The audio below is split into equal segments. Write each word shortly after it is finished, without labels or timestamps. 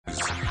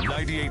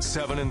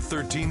98.7 and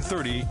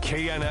 1330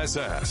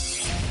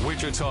 KNSS,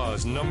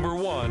 Wichita's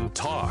 #1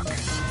 talk.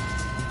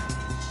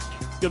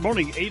 Good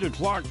morning, 8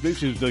 o'clock.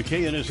 This is the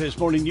KNSS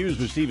Morning News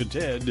with Steve and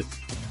Ted.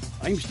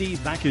 I'm Steve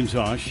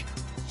McIntosh.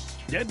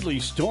 Deadly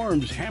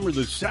storms hammer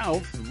the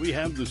South. We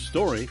have the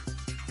story.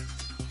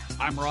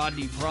 I'm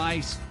Rodney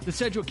Price. The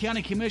Sedgwick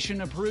County Commission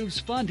approves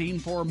funding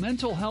for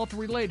mental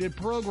health-related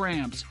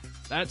programs.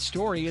 That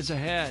story is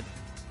ahead.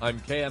 I'm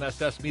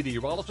KNSS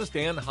meteorologist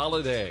Ann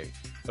Holliday.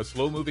 A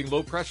slow-moving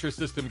low-pressure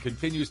system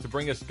continues to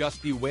bring us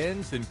gusty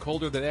winds and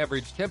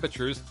colder-than-average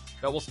temperatures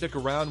that will stick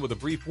around with a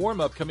brief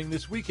warm-up coming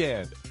this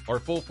weekend. Our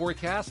full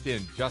forecast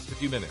in just a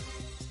few minutes.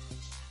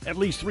 At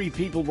least 3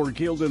 people were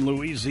killed in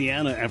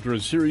Louisiana after a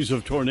series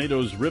of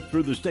tornadoes ripped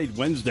through the state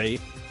Wednesday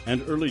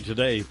and early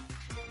today.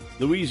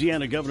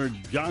 Louisiana Governor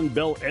John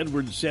Bel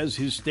Edwards says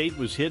his state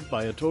was hit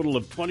by a total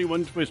of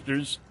 21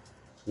 twisters.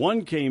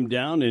 One came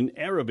down in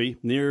Araby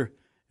near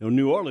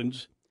New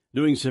Orleans,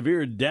 doing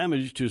severe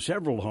damage to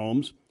several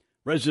homes.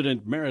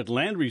 Resident Merritt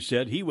Landry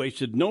said he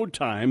wasted no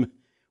time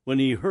when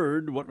he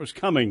heard what was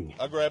coming.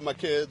 I grabbed my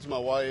kids, my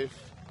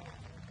wife,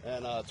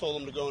 and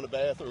told them to go in the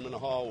bathroom in the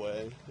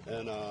hallway.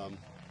 And,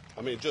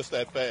 just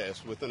that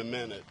fast, within a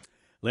minute.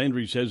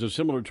 Landry says a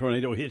similar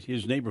tornado hit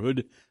his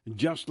neighborhood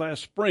just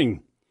last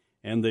spring,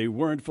 and they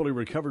weren't fully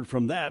recovered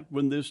from that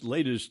when this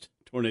latest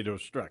tornado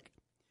struck.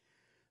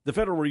 The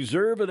Federal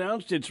Reserve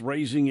announced it's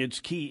raising its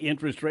key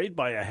interest rate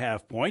by a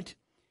half point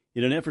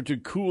in an effort to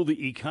cool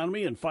the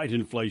economy and fight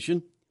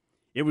inflation.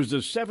 It was the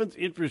 7th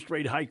interest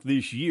rate hike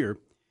this year.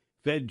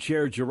 Fed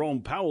Chair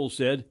Jerome Powell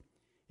said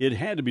it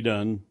had to be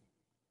done.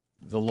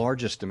 The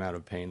largest amount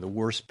of pain, the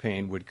worst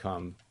pain, would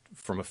come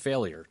from a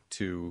failure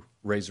to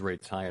raise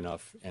rates high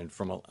enough and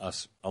from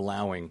us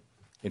allowing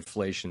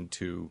inflation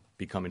to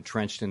become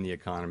entrenched in the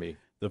economy.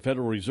 The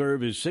Federal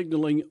Reserve is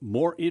signaling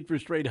more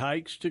interest rate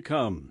hikes to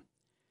come.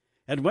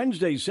 At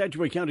Wednesday's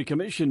Sedgwick County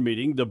Commission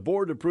meeting, the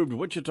board approved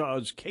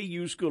Wichita's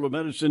KU School of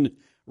Medicine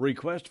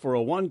request for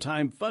a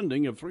one-time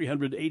funding of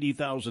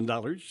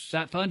 $380,000.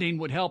 That funding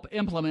would help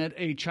implement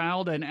a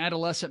child and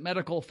adolescent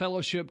medical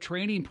fellowship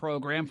training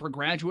program for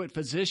graduate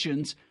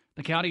physicians.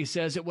 The county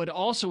says it would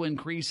also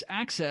increase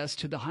access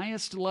to the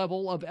highest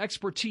level of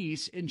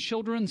expertise in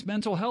children's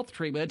mental health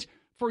treatment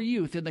for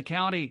youth in the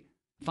county.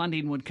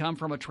 Funding would come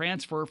from a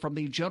transfer from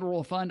the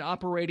General Fund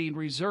Operating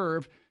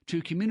Reserve to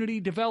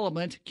Community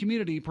Development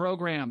Community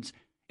Programs.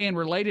 In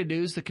related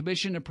news, the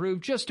Commission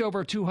approved just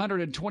over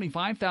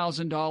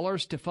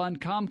 $225,000 to fund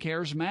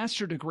ComCare's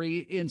Master Degree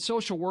in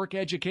Social Work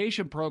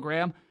Education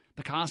program.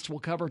 The cost will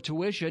cover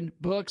tuition,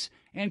 books,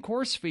 and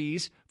course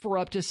fees for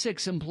up to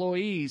 6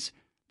 employees.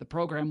 The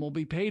program will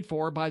be paid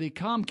for by the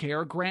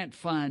ComCare Grant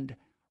Fund.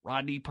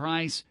 Rodney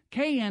Price,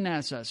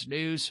 KNSS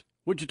News.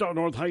 Wichita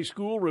North High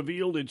School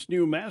revealed its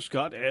new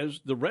mascot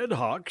as the Red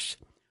Hawks.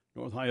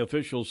 North High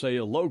officials say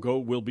a logo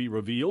will be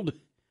revealed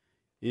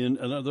in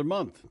another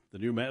month. The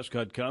new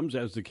mascot comes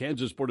as the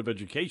Kansas Board of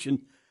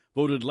Education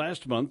voted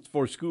last month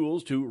for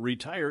schools to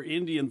retire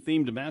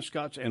Indian-themed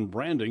mascots and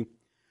branding.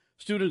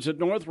 Students at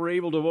North were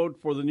able to vote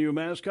for the new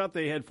mascot.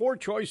 They had 4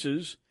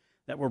 choices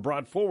that were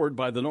brought forward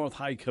by the North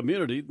High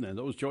community, and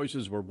those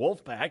choices were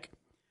Wolfpack,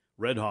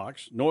 Red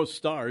Hawks, North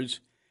Stars,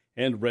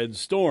 and Red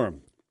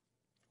Storm.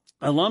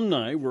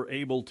 Alumni were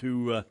able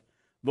to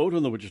vote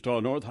on the Wichita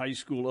North High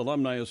School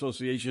Alumni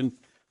Association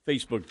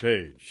Facebook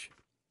page.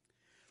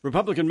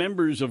 Republican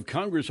members of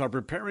Congress are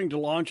preparing to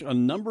launch a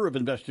number of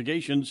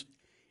investigations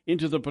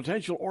into the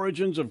potential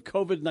origins of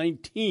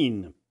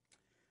COVID-19.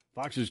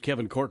 Fox's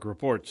Kevin Cork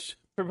reports.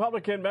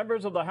 Republican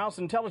members of the House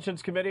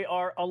Intelligence Committee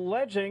are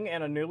alleging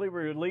in a newly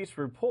released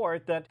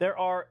report that there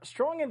are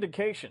strong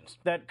indications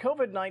that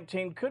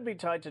COVID-19 could be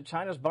tied to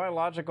China's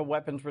biological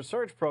weapons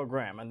research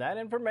program, and that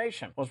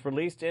information was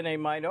released in a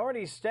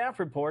minority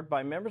staff report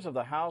by members of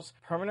the House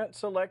Permanent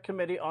Select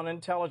Committee on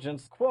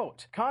Intelligence.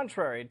 Quote,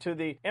 contrary to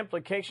the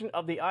implication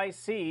of the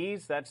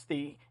IC's, that's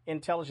the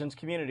intelligence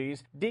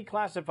community's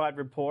declassified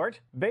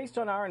report, based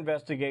on our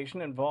investigation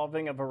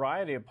involving a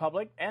variety of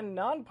public and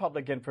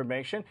non-public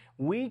information,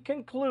 we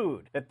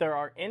conclude that there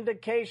are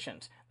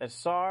indications that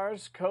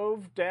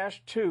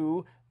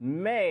SARS-CoV-2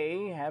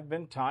 may have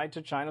been tied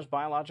to China's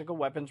biological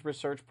weapons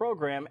research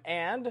program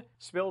and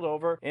spilled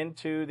over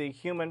into the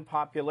human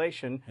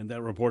population. And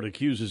that report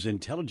accuses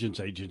intelligence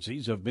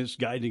agencies of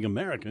misguiding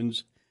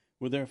Americans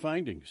with their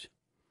findings.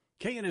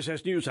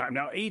 KNSS News Time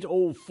now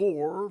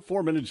 8:04,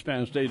 4 minutes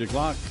past 8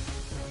 o'clock.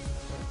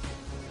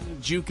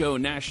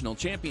 JUCO National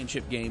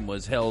Championship game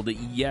was held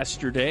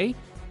yesterday.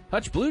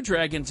 Hutch Blue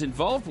Dragons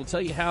involved. We'll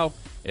tell you how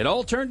it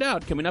all turned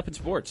out coming up in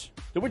sports.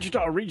 The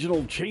Wichita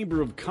Regional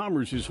Chamber of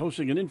Commerce is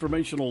hosting an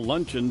informational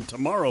luncheon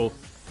tomorrow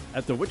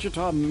at the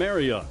Wichita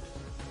Marriott.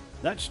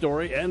 That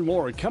story and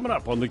more coming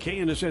up on the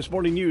KNSS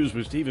Morning News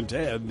with Steve and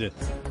Ted.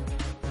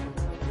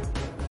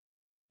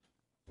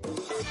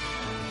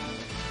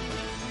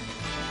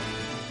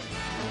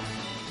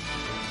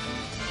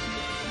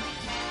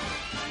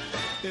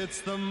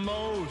 It's the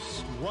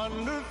most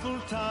wonderful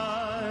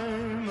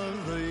time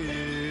of the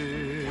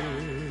year.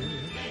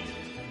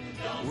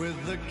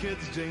 With the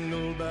kids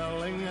jingle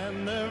belling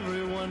and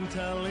everyone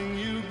telling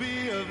you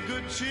be of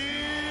good cheer.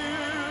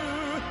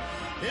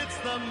 It's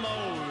the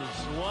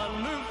most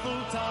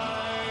wonderful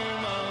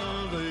time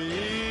of the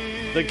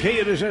year. The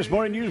KNSS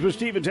Morning News with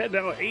Steve and Ted,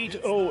 now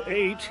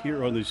 8:08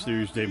 here on this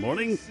Thursday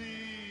morning.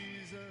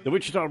 The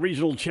Wichita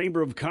Regional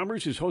Chamber of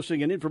Commerce is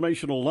hosting an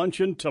informational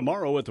luncheon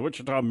tomorrow at the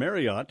Wichita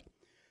Marriott.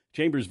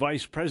 Chamber's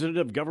Vice President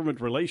of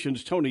Government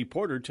Relations, Tony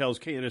Porter, tells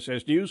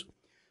KNSS News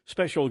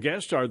special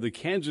guests are the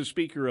Kansas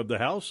Speaker of the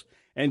House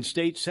and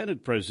State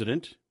Senate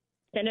President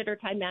Senator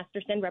Ty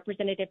Masterson,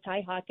 Representative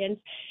Ty Hawkins,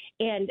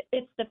 and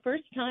it's the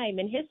first time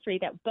in history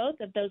that both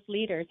of those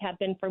leaders have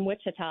been from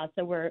Wichita,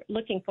 so we're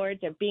looking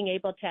forward to being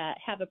able to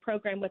have a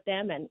program with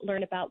them and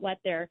learn about what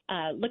they're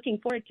looking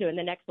forward to in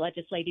the next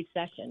legislative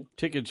session.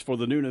 Tickets for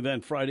the noon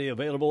event Friday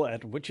available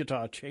at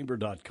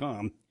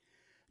wichitachamber.com.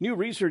 New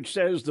research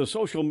says the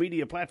social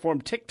media platform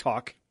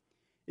TikTok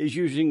is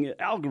using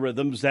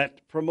algorithms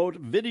that promote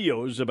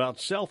videos about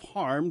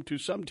self-harm to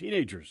some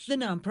teenagers. The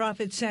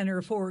nonprofit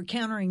Center for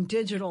Countering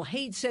Digital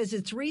Hate says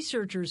its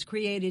researchers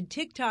created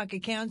TikTok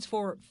accounts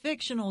for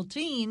fictional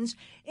teens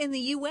in the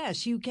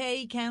U.S.,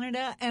 UK,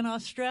 Canada, and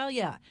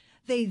Australia.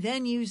 They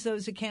then use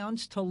those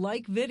accounts to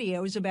like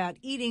videos about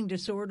eating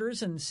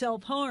disorders and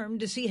self-harm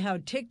to see how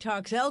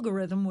TikTok's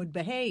algorithm would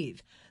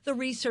behave. The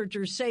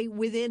researchers say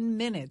within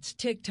minutes,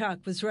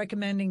 TikTok was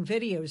recommending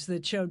videos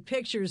that showed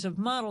pictures of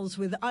models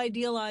with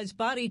idealized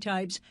body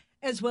types,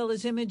 as well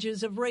as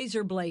images of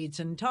razor blades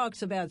and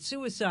talks about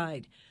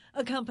suicide.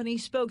 A company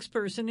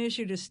spokesperson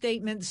issued a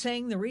statement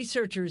saying the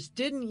researchers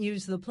didn't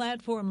use the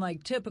platform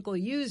like typical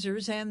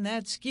users, and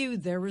that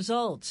skewed their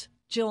results.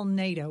 Jill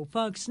Nato,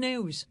 Fox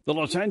News. The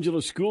Los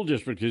Angeles School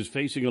District is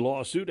facing a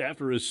lawsuit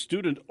after a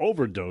student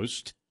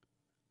overdosed.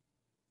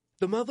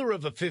 The mother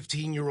of a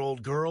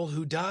 15-year-old girl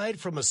who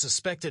died from a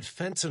suspected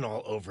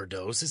fentanyl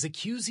overdose is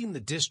accusing the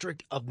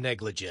district of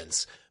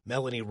negligence.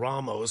 Melanie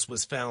Ramos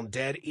was found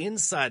dead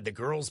inside the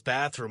girls'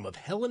 bathroom of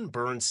Helen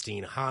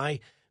Bernstein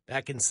High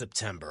back in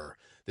September.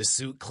 The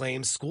suit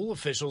claims school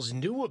officials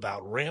knew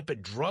about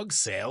rampant drug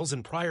sales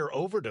and prior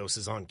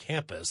overdoses on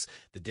campus.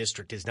 The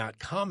district is not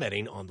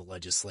commenting on the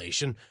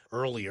legislation.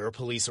 Earlier,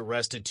 police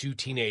arrested 2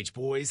 teenage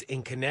boys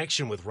in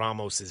connection with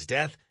Ramos's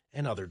death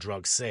and other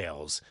drug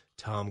sales.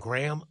 Tom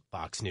Graham,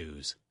 Fox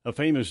News. A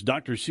famous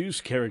Dr.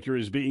 Seuss character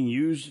is being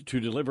used to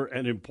deliver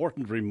an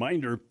important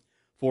reminder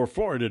for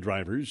Florida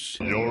drivers.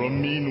 You're a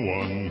mean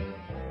one,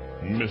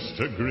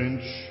 Mr.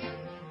 Grinch.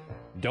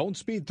 Don't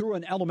speed through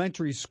an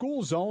elementary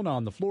school zone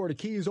on the Florida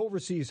Keys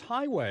Overseas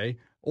Highway,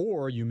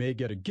 or you may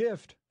get a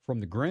gift from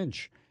the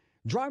Grinch.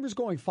 Drivers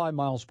going 5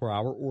 miles per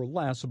hour or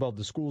less above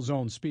the school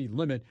zone speed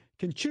limit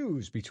can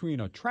choose between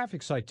a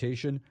traffic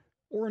citation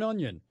or an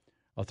onion.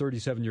 A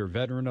 37-year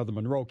veteran of the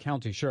Monroe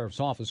County Sheriff's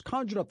Office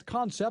conjured up the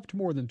concept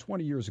more than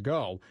 20 years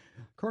ago.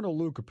 Colonel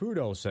Lou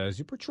Caputo says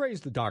he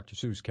portrays the Dr.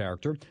 Seuss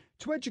character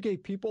to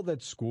educate people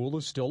that school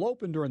is still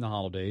open during the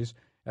holidays,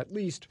 at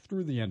least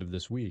through the end of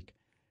this week.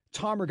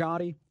 Tom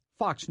Rigotti,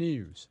 Fox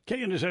News.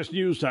 KNSS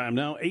News Time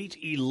now,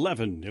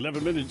 8:11,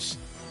 11 minutes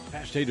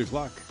past 8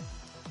 o'clock.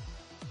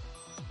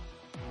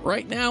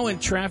 Right now in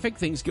traffic,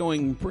 things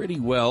going pretty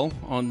well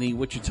on the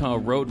Wichita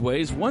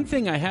roadways. One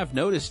thing I have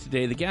noticed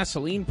today, the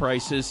gasoline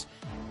prices,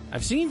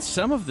 I've seen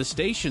some of the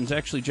stations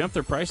actually jump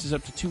their prices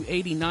up to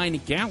 $2.89 a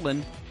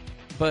gallon,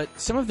 but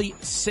some of the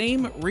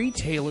same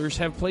retailers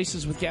have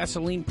places with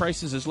gasoline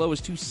prices as low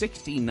as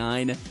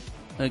 $2.69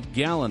 a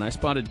gallon. I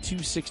spotted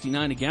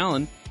 $2.69 a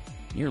gallon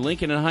near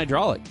Lincoln and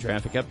Hydraulic.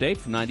 Traffic update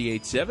from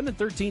 98.7 and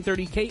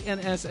 1330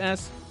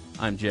 KNSS.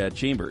 I'm Jad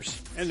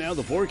Chambers. And now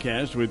the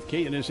forecast with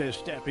KNSS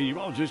staff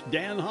meteorologist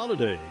Dan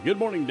Holliday. Good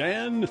morning,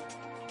 Dan.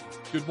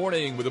 Good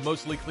morning. With a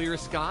mostly clear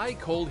sky,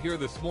 cold here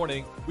this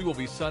morning. We will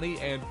be sunny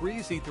and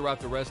breezy throughout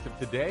the rest of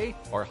today.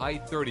 Our high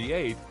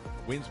 38.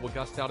 Winds will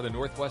gust out of the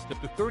northwest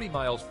up to 30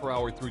 miles per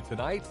hour through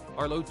tonight.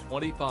 Our low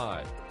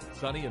 25.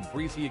 Sunny and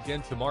breezy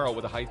again tomorrow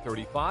with a high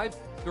 35,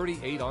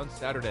 38 on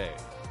Saturday.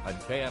 I'm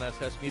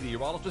KNSS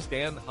meteorologist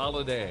Dan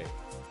Holliday.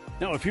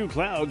 Now a few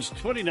clouds,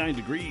 29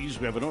 degrees.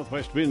 We have a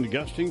northwest wind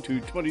gusting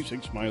to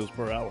 26 miles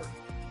per hour.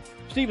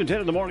 Steve and Ted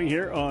in the morning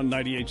here on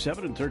 98.7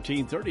 and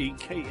 1330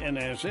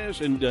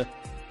 KNSS. And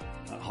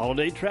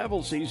holiday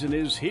travel season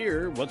is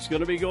here. What's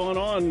going to be going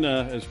on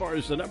as far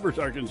as the numbers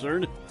are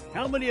concerned?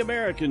 How many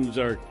Americans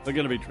are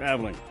going to be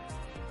traveling?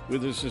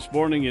 With us this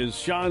morning is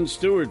Sean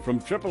Stewart from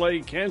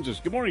AAA Kansas.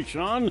 Good morning,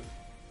 Sean.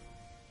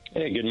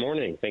 Hey, good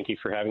morning. Thank you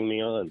for having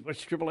me on.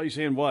 What's AAA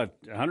saying? What,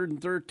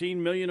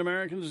 113 million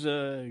Americans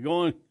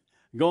going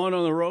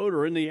on the road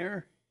or in the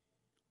air?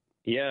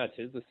 Yeah, it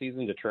is the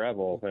season to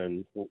travel,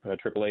 and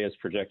AAA is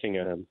projecting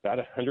about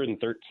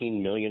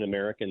 113 million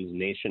Americans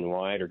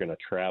nationwide are going to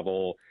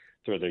travel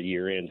through the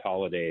year-end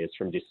holidays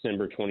from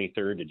December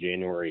 23rd to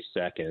January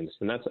 2nd,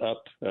 and that's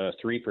up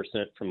 3%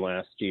 from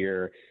last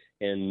year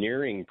and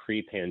nearing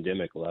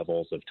pre-pandemic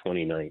levels of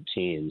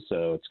 2019.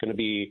 So it's going to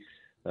be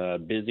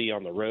busy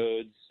on the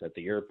roads, at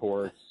the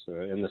airports,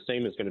 and the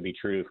same is going to be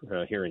true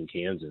here in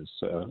Kansas.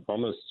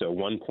 Almost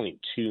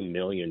 1.2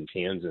 million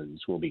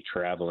Kansans will be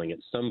traveling at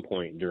some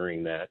point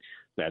during that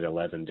that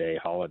 11-day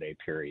holiday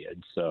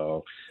period.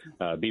 So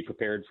be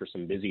prepared for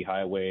some busy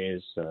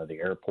highways. The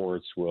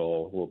airports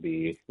will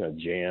be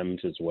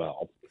jammed as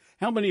well.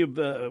 How many of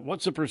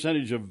what's the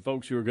percentage of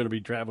folks who are going to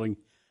be traveling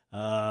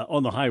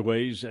on the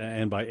highways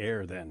and by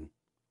air then?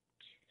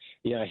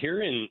 Yeah,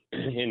 here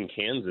in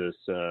Kansas,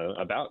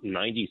 about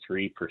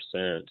 93%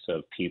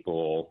 of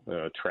people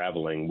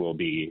traveling will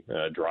be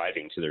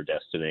driving to their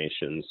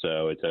destination.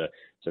 So it's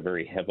a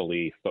very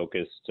heavily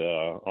focused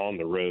on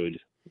the road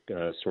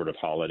sort of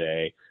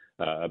holiday.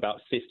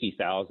 About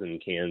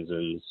 50,000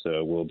 Kansans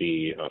will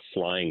be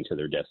flying to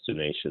their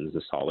destinations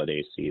this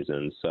holiday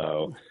season.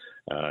 So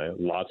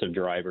lots of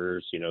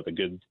drivers. You know,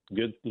 the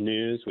good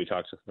news, we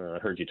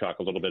heard you talk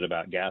a little bit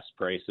about gas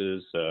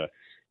prices.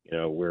 You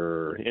know,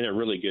 we're in a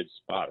really good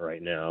spot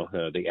right now.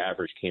 The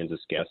average Kansas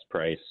gas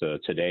price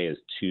today is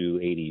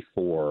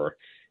 $2.84,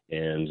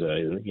 and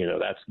you know,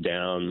 that's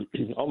down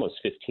almost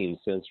 15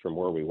 cents from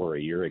where we were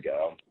a year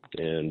ago,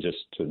 and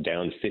just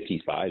down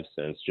 55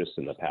 cents just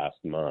in the past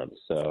month.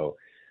 So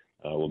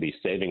we'll be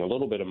saving a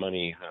little bit of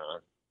money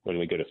when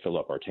we go to fill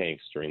up our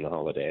tanks during the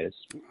holidays.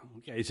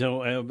 Okay,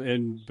 so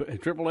and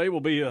AAA will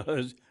be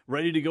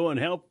ready to go and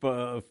help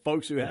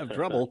folks who have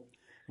trouble.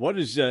 What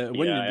is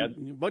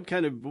what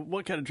kind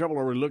of trouble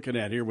are we looking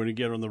at here when we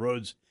get on the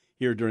roads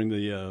here during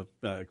the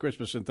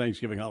Christmas and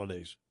Thanksgiving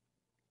holidays?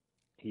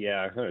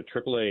 Yeah,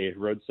 AAA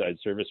roadside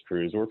service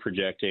crews, we're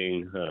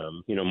projecting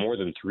more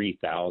than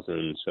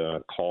 3,000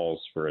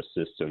 calls for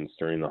assistance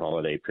during the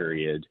holiday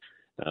period.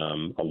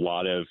 A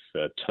lot of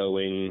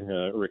towing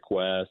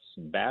requests.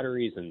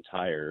 Batteries and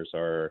tires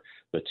are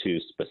the two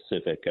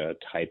specific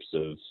types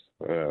of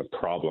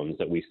problems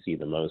that we see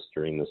the most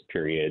during this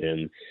period.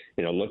 And,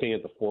 you know, looking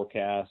at the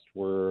forecast,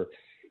 we're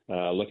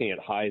looking at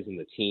highs in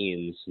the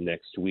teens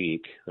next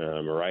week,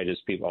 right as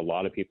a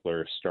lot of people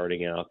are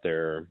starting out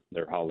their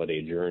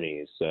holiday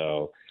journeys.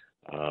 So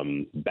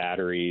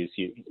batteries,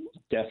 you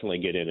definitely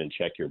get in and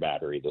check your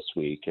battery this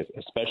week,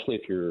 especially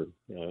if your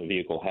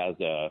vehicle has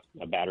a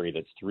battery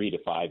that's 3 to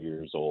 5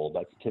 years old.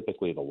 That's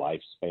typically the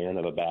lifespan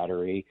of a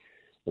battery.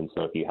 And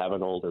so if you have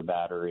an older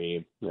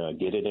battery,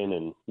 get it in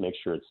and make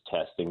sure it's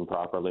testing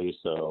properly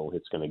so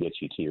it's going to get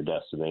you to your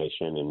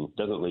destination and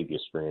doesn't leave you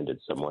stranded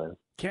somewhere.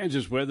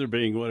 Kansas weather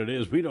being what it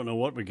is, we don't know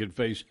what we could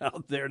face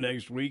out there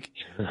next week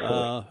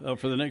for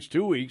the next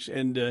 2 weeks.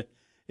 And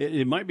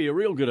it might be a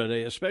real good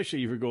idea,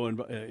 especially if you're going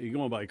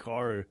by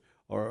car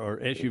or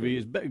SUV.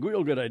 It's a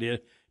real good idea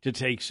to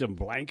take some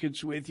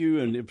blankets with you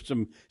and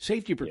some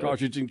safety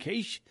precautions in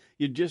case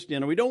you just,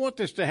 we don't want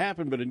this to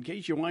happen, but in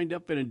case you wind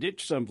up in a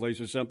ditch someplace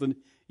or something,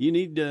 you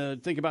need to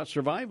think about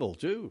survival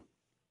too.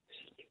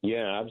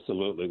 Yeah,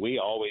 absolutely. We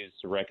always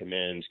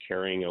recommend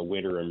carrying a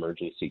winter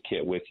emergency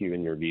kit with you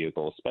in your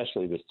vehicle,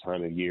 especially this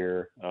time of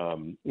year.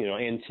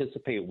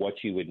 Anticipate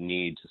what you would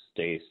need to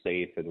stay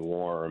safe and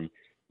warm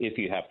if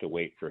you have to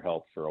wait for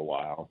help for a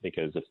while,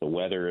 because if the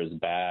weather is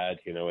bad,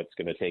 it's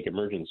going to take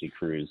emergency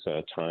crews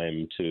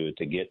time to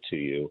get to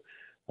you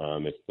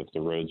if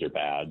the roads are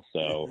bad.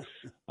 So,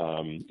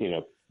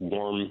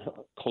 warm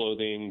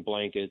clothing,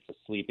 blankets, a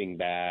sleeping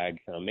bag.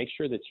 Make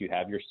sure that you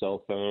have your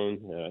cell phone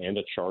and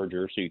a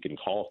charger so you can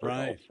call for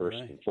help first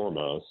and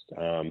foremost.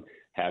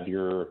 Have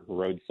your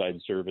roadside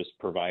service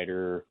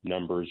provider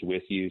numbers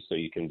with you so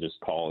you can just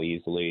call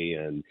easily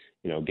and,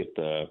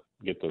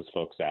 get those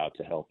folks out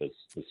to help as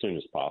soon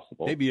as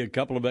possible. Maybe a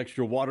couple of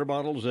extra water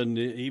bottles and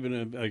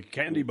even a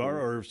candy bar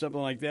or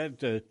something like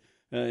that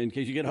in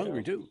case you get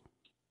hungry too.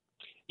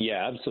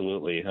 Yeah,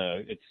 absolutely.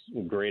 It's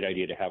a great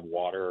idea to have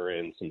water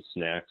and some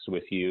snacks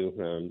with you,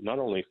 not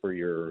only for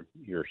your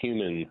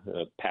human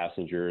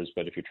passengers,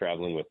 but if you're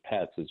traveling with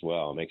pets as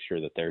well, make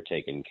sure that they're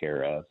taken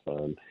care of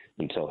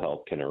until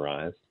help can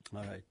arrive.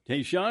 All right.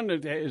 Hey, Sean,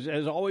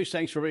 as always,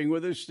 thanks for being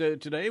with us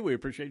today. We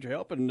appreciate your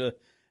help and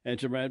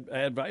some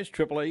advice.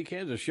 AAA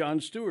Kansas,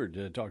 Sean Stewart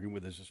talking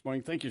with us this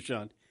morning. Thank you,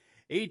 Sean.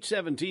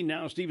 8:17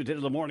 now, Steve, 10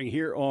 of the morning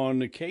here on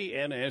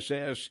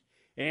KNSS.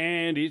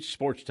 And it's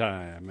sports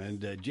time.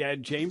 And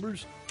Jad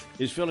Chambers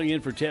is filling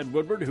in for Ted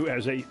Woodward, who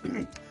has a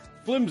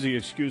flimsy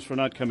excuse for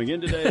not coming in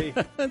today.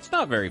 It's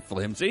not very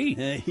flimsy.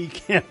 He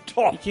can't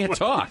talk. He can't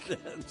talk.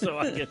 So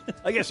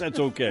I guess that's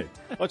okay.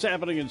 What's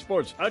happening in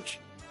sports? Hutch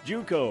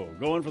JUCO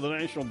going for the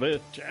national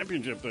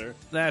championship there.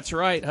 That's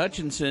right.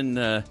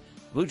 Hutchinson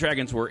Blue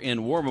Dragons were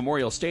in War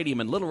Memorial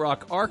Stadium in Little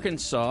Rock,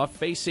 Arkansas,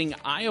 facing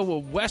Iowa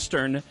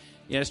Western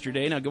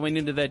yesterday. Now, going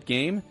into that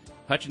game,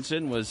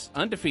 Hutchinson was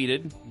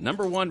undefeated,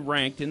 number 1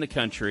 ranked in the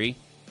country,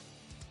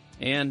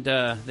 and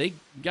they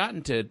got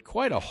into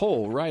quite a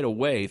hole right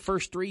away. After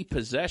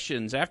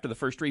the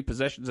first 3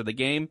 possessions of the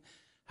game,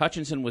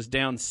 Hutchinson was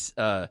down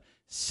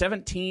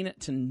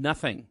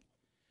 17-0,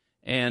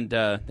 and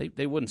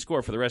they wouldn't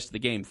score for the rest of the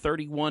game.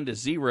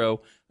 31-0,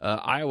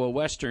 Iowa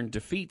Western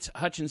defeats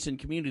Hutchinson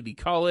Community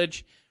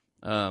College.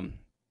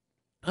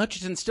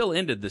 Hutchinson still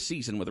ended the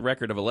season with a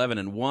record of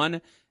 11-1,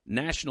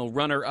 national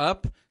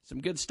runner-up. Some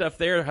good stuff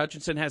there.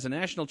 Hutchinson has a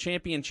national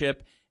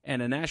championship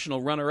and a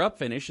national runner-up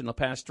finish in the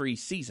past 3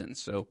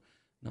 seasons, so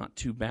not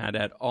too bad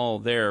at all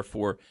there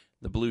for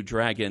the Blue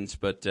Dragons.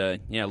 But, a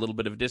little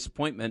bit of a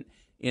disappointment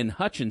in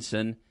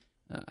Hutchinson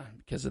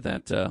because of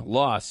that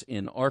loss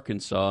in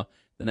Arkansas,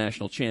 the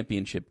national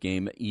championship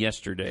game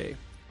yesterday.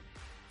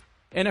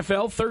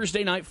 NFL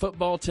Thursday Night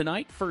Football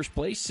tonight. First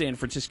place, San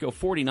Francisco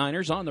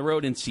 49ers on the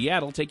road in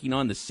Seattle taking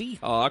on the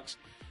Seahawks.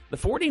 The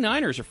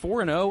 49ers are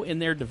 4-0 in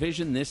their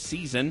division this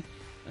season.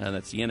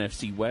 That's the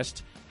NFC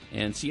West.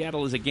 And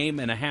Seattle is a game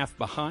and a half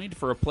behind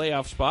for a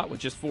playoff spot with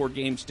just 4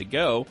 games to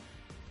go.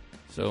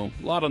 So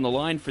a lot on the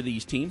line for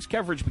these teams.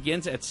 Coverage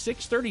begins at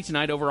 6:30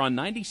 tonight over on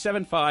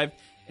 97.5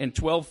 and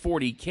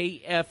 1240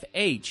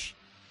 KFH.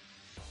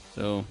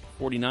 So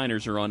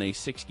 49ers are on a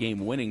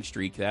 6-game winning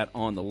streak. That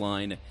on the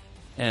line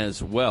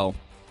as well.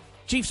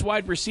 Chiefs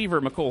wide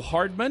receiver Mecole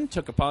Hardman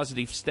took a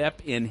positive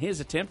step in his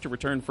attempt to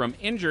return from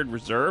injured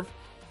reserve.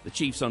 The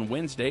Chiefs on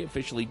Wednesday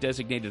officially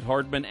designated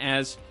Hardman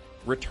as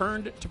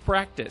returned to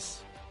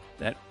practice.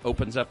 That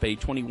opens up a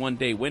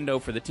 21-day window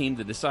for the team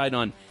to decide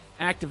on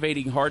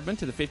activating Hardman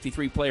to the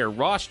 53-player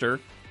roster.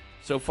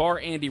 So far,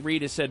 Andy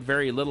Reid has said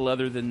very little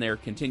other than they're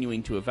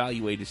continuing to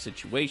evaluate his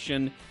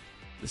situation.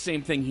 The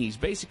same thing he's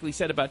basically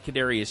said about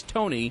Kadarius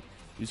Toney,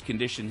 whose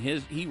condition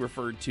he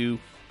referred to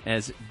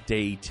as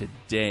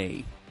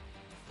day-to-day.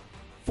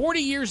 40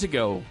 years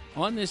ago,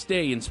 on this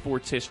day in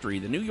sports history,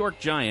 the New York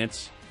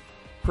Giants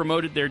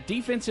promoted their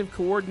defensive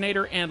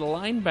coordinator and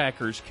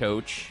linebackers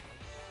coach,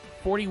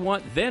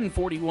 then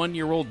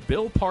 41-year-old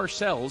Bill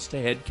Parcells,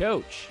 to head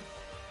coach.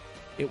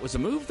 It was a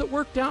move that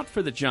worked out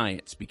for the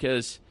Giants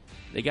because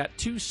they got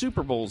 2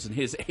 Super Bowls in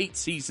his 8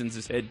 seasons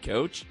as head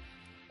coach.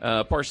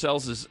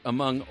 Parcells is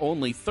among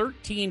only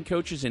 13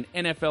 coaches in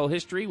NFL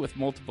history with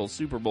multiple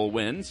Super Bowl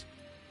wins.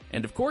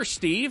 And of course,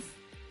 Steve,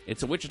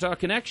 it's a Wichita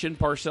connection.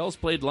 Parcells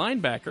played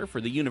linebacker for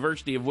the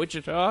University of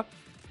Wichita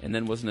and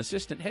then was an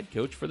assistant head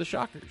coach for the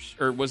Shockers.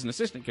 Or was an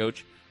assistant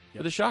coach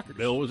for the Shockers.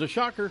 Bill was a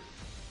Shocker.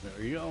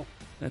 There you go.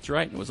 That's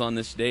right. It was on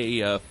this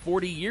day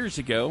 40 years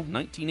ago,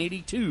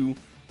 1982,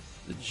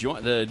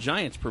 the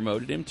Giants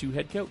promoted him to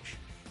head coach.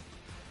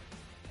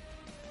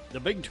 The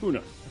Big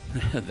Tuna.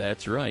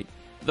 That's right.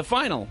 The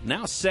final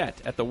now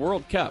set at the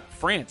World Cup.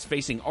 France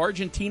facing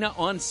Argentina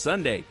on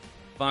Sunday.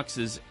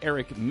 Fox's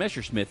Eric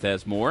Messersmith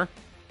has more.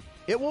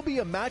 It will be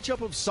a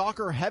matchup of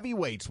soccer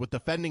heavyweights with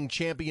defending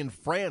champion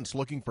France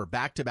looking for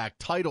back-to-back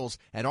titles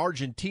and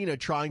Argentina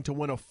trying to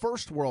win a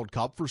first World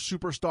Cup for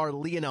superstar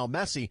Lionel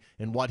Messi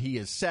in what he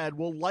has said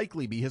will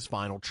likely be his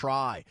final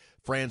try.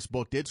 France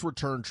booked its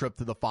return trip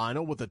to the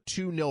final with a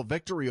 2-0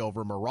 victory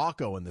over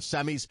Morocco in the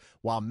semis,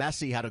 while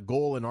Messi had a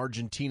goal in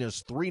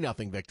Argentina's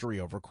 3-0 victory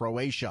over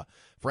Croatia.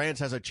 France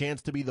has a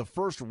chance to be the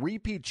first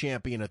repeat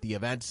champion at the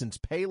event since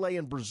Pelé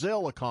in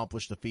Brazil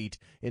accomplished the feat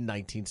in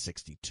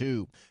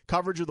 1962.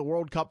 Coverage of the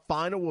World Cup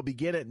final will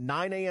begin at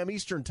 9 a.m.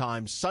 Eastern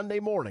Time Sunday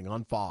morning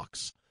on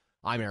Fox.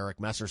 I'm Eric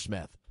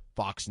Messersmith,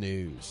 Fox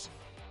News.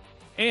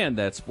 And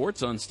that's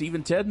sports on Steve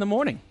and Ted in the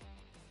morning.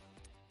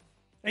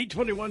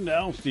 8:21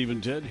 now, Steve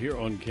and Ted here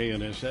on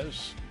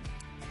KNSS.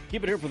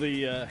 Keep it here for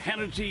the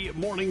Hannity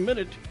Morning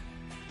Minute.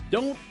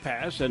 Don't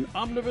pass an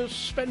omnibus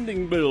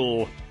spending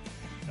bill.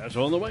 That's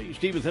on the way.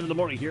 Steve and Ted in the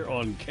morning here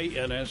on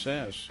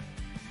KNSS.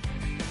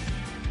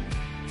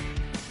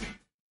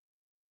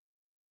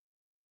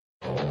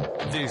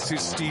 This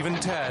is Steve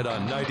and Ted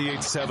on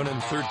 98.7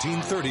 and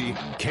 1330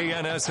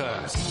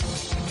 KNSS.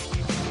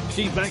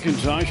 Steve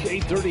McIntosh,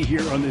 8:30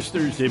 here on this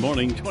Thursday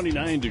morning,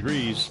 29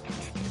 degrees.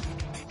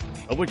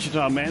 A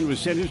Wichita man was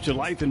sentenced to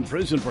life in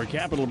prison for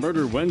capital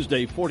murder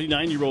Wednesday.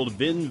 49-year-old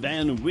Vin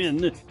Van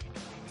Wyn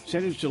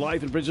sentenced to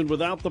life in prison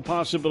without the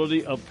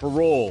possibility of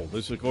parole.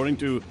 This according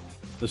to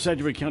the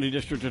Sedgwick County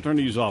District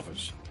Attorney's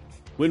Office.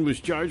 Wyn was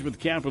charged with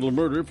capital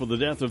murder for the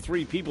death of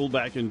 3 people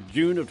back in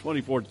June of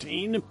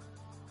 2014.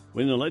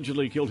 Wyn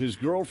allegedly killed his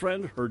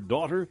girlfriend, her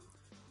daughter,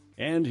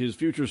 and his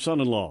future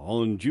son-in-law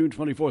on June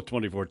 24,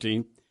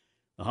 2014.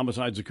 The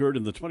homicides occurred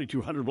in the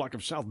 2200 block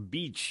of South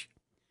Beach.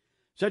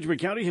 Sedgwick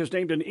County has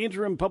named an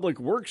interim public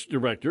works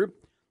director.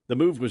 The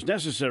move was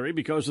necessary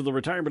because of the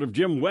retirement of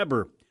Jim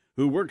Weber,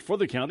 who worked for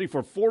the county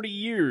for 40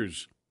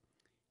 years.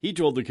 He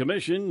told the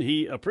commission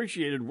he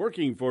appreciated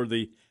working for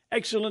the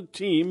excellent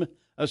team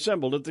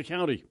assembled at the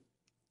county.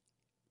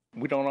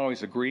 We don't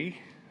always agree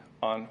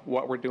on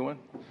what we're doing,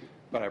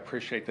 but I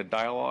appreciate the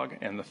dialogue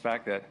and the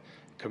fact that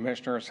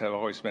commissioners have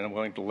always been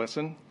willing to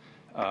listen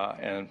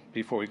and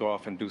before we go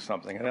off and do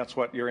something. And that's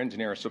what your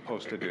engineer is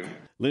supposed to do.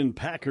 Lynn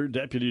Packer,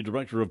 Deputy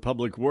Director of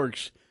Public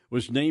Works,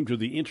 was named to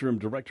the interim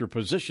director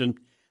position.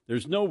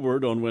 There's no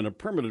word on when a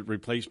permanent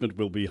replacement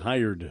will be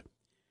hired.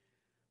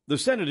 The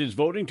Senate is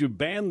voting to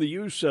ban the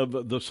use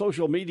of the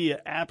social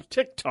media app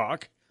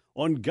TikTok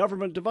on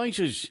government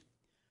devices.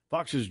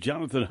 Fox's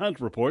Jonathan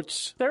Hunt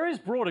reports. There is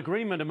broad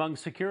agreement among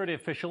security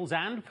officials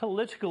and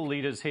political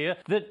leaders here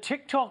that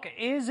TikTok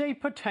is a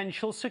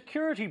potential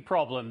security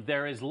problem.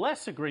 There is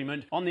less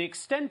agreement on the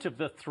extent of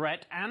the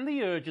threat and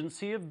the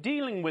urgency of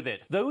dealing with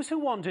it. Those who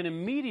want an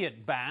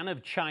immediate ban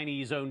of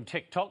Chinese-owned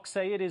TikTok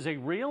say it is a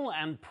real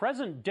and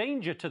present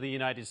danger to the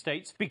United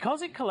States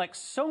because it collects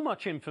so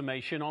much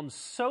information on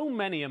so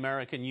many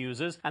American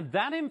users, and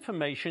that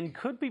information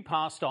could be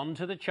passed on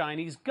to the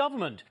Chinese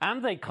government.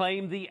 And they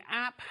claim the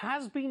app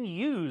has been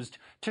used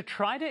to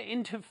try to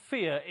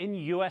interfere in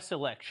U.S.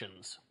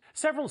 elections.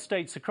 Several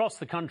states across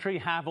the country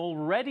have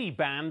already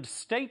banned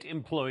state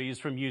employees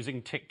from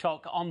using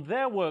TikTok on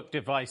their work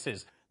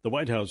devices. The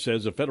White House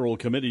says a federal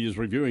committee is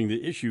reviewing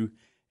the issue,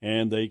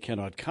 and they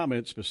cannot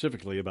comment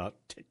specifically about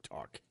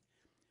TikTok.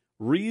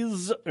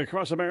 Wreaths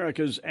Across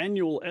America's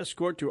annual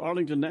escort to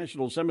Arlington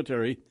National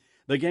Cemetery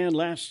began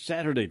last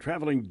Saturday,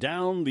 traveling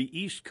down the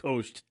East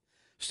Coast,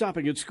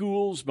 stopping at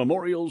schools,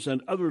 memorials,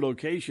 and other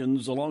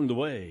locations along the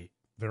way.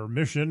 Their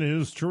mission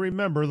is to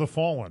remember the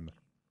fallen,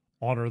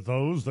 honor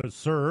those that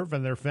serve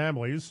and their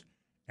families,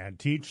 and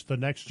teach the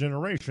next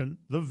generation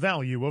the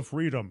value of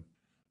freedom.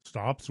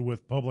 Stops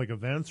with public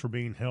events are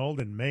being held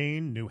in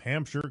Maine, New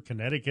Hampshire,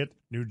 Connecticut,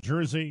 New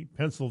Jersey,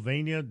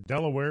 Pennsylvania,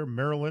 Delaware,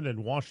 Maryland,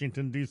 and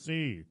Washington,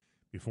 D.C.,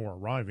 before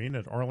arriving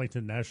at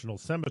Arlington National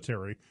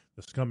Cemetery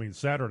this coming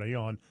Saturday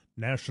on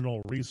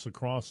National Wreaths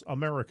Across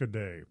America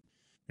Day.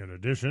 In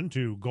addition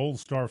to Gold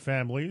Star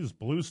families,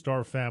 Blue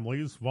Star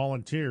families,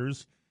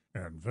 volunteers,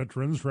 and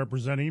veterans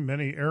representing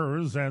many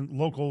eras and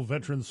local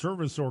veteran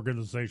service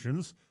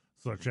organizations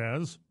such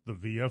as the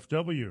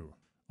VFW,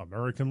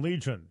 American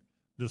Legion,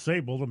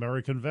 Disabled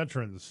American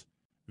Veterans,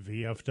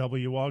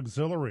 VFW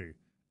Auxiliary,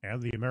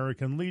 and the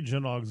American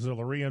Legion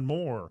Auxiliary, and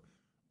more,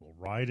 will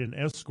ride in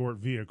escort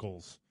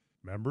vehicles.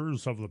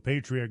 Members of the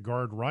Patriot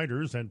Guard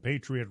Riders and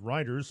Patriot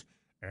Riders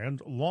and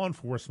law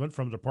enforcement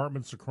from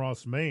departments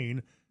across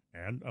Maine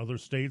and other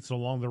states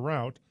along the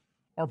route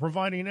are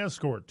providing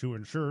escort to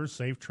ensure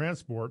safe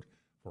transport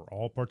for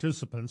all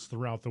participants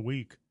throughout the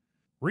week.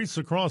 Wreaths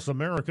Across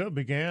America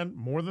began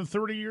more than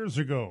 30 years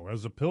ago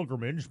as a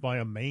pilgrimage by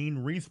a Maine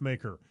wreath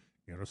maker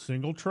in a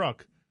single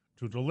truck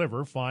to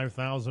deliver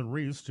 5,000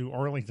 wreaths to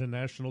Arlington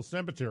National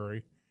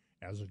Cemetery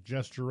as a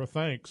gesture of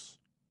thanks.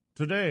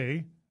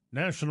 Today,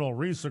 National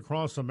Wreaths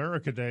Across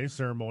America Day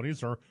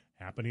ceremonies are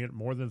happening at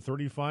more than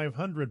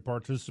 3,500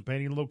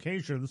 participating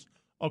locations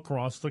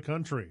across the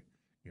country.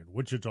 In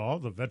Wichita,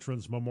 the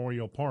Veterans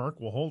Memorial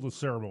Park will hold a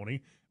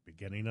ceremony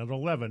beginning at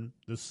 11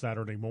 this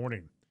Saturday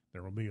morning.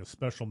 There will be a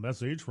special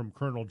message from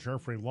Colonel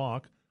Jeffrey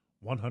Locke,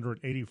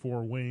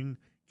 184 Wing,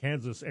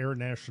 Kansas Air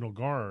National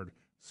Guard,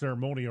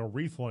 ceremonial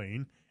wreath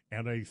laying,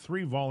 and a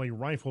 3-volley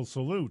rifle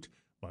salute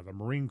by the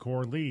Marine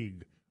Corps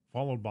League,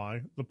 followed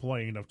by the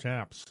playing of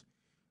taps.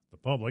 The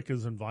public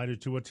is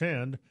invited to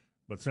attend,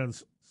 but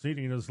since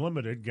seating is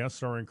limited,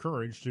 guests are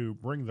encouraged to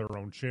bring their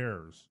own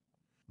chairs.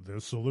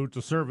 This salute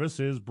to service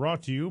is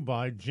brought to you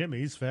by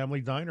Jimmy's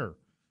Family Diner,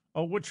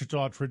 a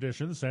Wichita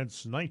tradition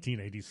since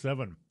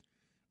 1987.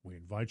 We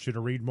invite you to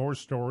read more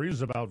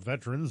stories about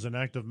veterans and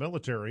active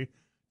military.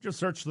 Just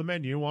search the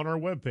menu on our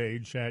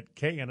webpage at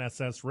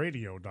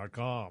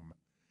knssradio.com.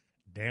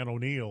 Dan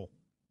O'Neill,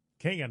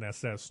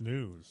 KNSS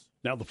News.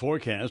 Now the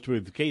forecast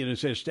with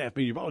KNSS staff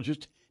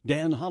meteorologist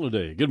Dan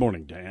Holliday. Good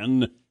morning,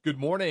 Dan. Good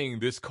morning.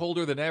 This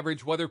colder than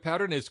average weather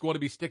pattern is going to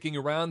be sticking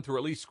around through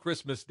at least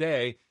Christmas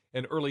Day,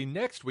 and early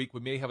next week we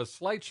may have a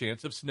slight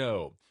chance of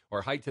snow.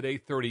 Our high today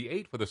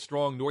 38 with a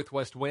strong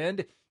northwest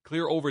wind,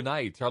 clear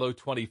overnight, our low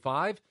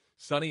 25,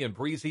 sunny and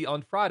breezy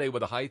on Friday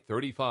with a high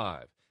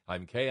 35.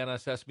 I'm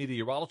KNSS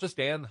meteorologist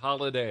Dan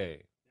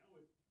Holliday.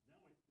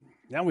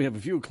 Now we have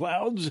a few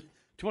clouds,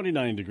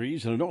 29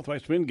 degrees, and a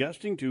northwest wind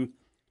gusting to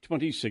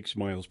 26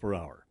 miles per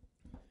hour.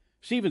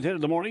 Stephen Ted in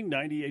the morning,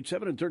 98.7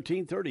 and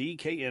 1330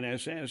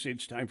 KNSS.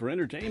 It's time for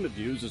entertainment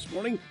news this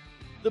morning.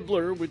 The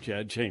Blur with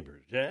Chad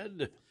Chambers.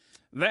 Chad?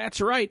 That's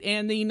right,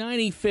 and the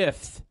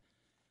 95th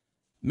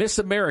Miss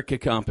America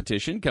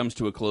competition comes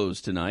to a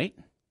close tonight.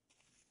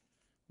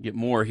 Get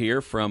more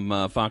here from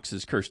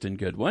Fox's Kirsten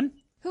Goodwin.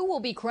 Who will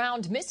be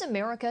crowned Miss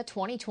America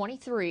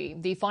 2023?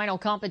 The final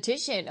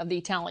competition of the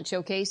talent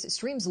showcase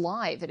streams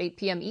live at 8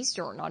 p.m.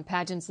 Eastern on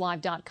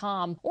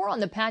pageantslive.com or on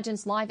the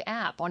Pageants Live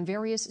app on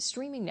various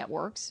streaming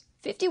networks.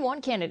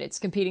 51 candidates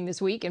competing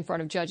this week in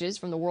front of judges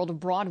from the world of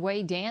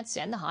Broadway, dance,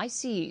 and the high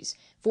seas.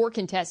 4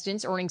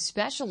 contestants earning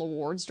special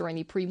awards during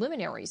the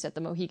preliminaries at the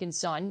Mohegan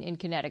Sun in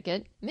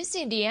Connecticut. Miss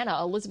Indiana,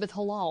 Elizabeth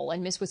Halal,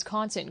 and Miss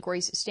Wisconsin,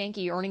 Grace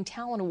Stanke, earning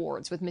talent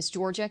awards, with Miss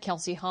Georgia,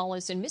 Kelsey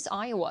Hollis, and Miss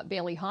Iowa,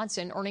 Bailey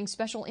Hodson, earning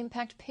special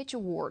impact pitch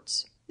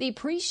awards. The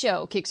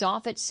pre-show kicks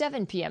off at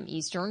 7 p.m.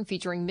 Eastern,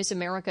 featuring Miss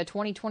America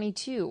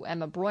 2022,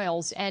 Emma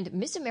Broyles, and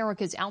Miss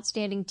America's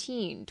Outstanding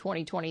Teen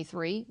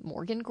 2023,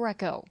 Morgan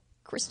Greco.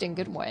 Kristen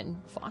Goodwin,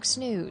 Fox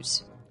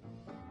News.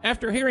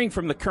 After hearing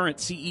from the current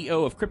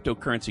CEO of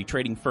cryptocurrency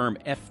trading firm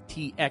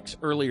FTX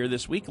earlier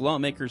this week,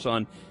 lawmakers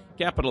on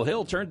Capitol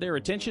Hill turned their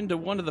attention to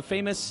one of the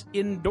famous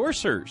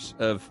endorsers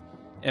of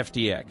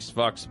FTX.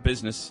 Fox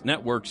Business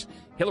Network's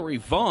Hillary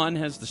Vaughn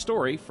has the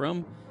story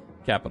from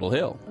Capitol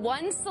Hill.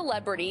 One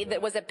celebrity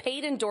that was a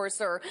paid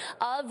endorser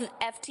of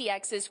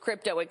FTX's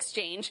crypto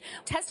exchange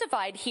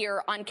testified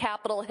here on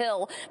Capitol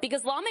Hill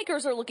because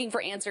lawmakers are looking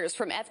for answers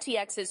from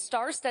FTX's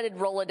star-studded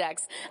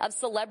Rolodex of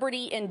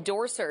celebrity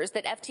endorsers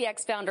that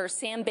FTX founder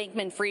Sam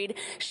Bankman-Fried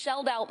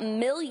shelled out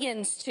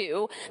millions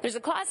to. There's a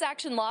class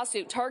action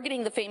lawsuit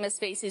targeting the famous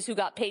faces who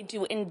got paid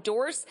to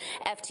endorse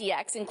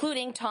FTX,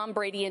 including Tom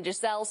Brady and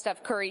Giselle,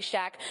 Steph Curry,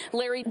 Shaq,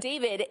 Larry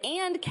David,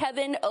 and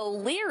Kevin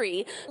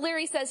O'Leary.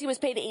 Larry says he was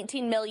paid $18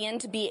 million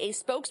to be a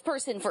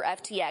spokesperson for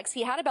FTX.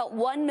 He had about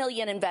 $1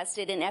 million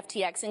invested in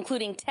FTX,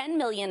 including $10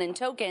 million in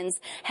tokens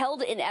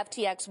held in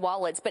FTX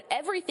wallets. But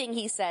everything,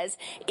 he says,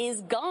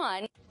 is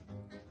gone.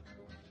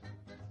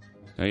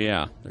 Oh,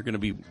 yeah, they're going to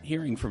be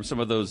hearing from some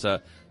of those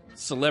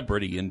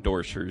celebrity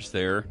endorsers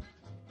there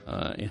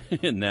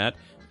in that.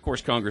 Of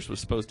course, Congress was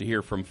supposed to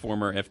hear from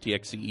former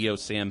FTX CEO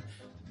Sam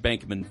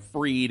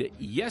Bankman-Fried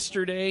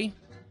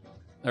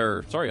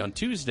on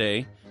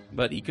Tuesday,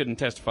 but he couldn't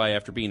testify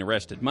after being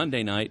arrested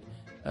Monday night.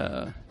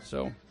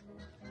 So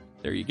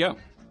there you go.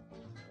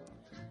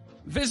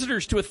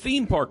 Visitors to a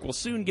theme park will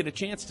soon get a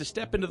chance to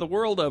step into the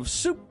world of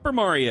Super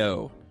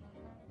Mario.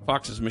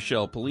 Fox's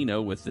Michelle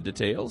Polino with the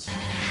details.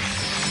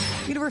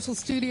 Universal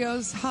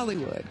Studios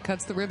Hollywood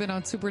cuts the ribbon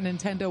on Super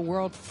Nintendo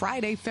World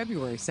Friday,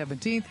 February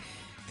 17th.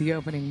 The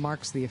opening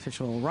marks the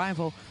official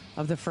arrival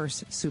of the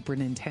first Super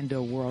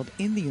Nintendo World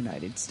in the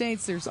United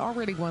States. There's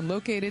already one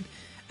located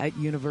at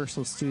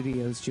Universal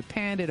Studios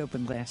Japan. It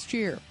opened last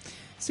year.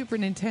 Super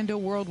Nintendo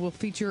World will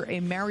feature a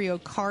Mario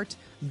Kart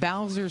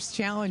Bowser's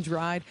Challenge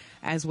ride,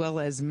 as well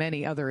as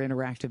many other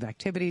interactive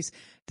activities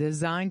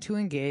designed to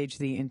engage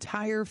the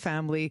entire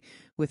family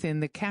within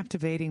the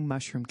captivating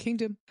Mushroom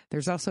Kingdom.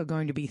 There's also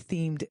going to be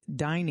themed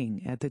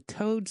dining at the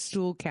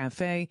Toadstool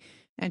Cafe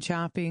and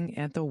shopping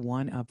at the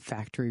 1-Up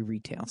Factory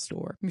retail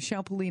store.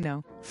 Michelle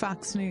Polino,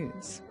 Fox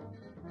News.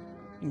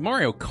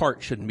 Mario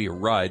Kart shouldn't be a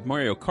ride.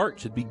 Mario Kart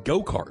should be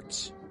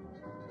go-karts.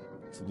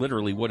 It's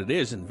literally what it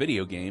is in the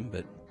video game,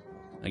 but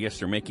I guess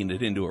they're making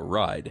it into a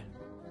ride.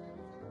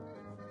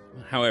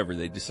 However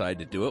they decide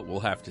to do it, we'll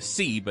have to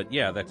see. But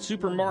yeah, that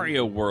Super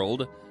Mario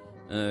World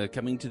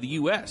coming to the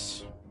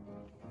U.S.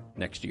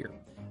 next year.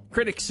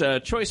 Critics'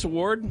 Choice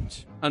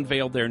Awards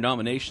unveiled their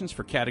nominations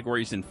for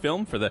categories in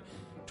film for the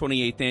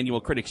 28th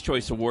Annual Critics'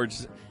 Choice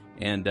Awards.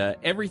 And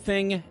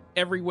Everything,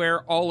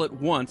 Everywhere, All at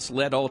Once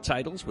led all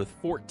titles with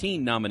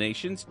 14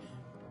 nominations,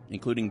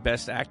 including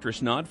Best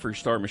Actress nod for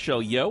star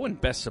Michelle Yeoh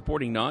and Best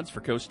Supporting nods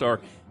for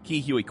co-star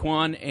Ke Huy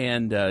Quan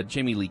and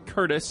Jamie Lee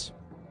Curtis,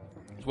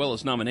 as well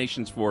as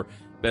nominations for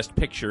Best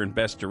Picture and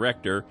Best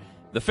Director.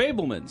 The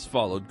Fabelmans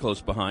followed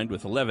close behind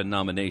with 11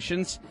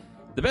 nominations.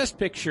 The Best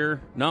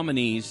Picture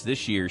nominees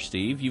this year,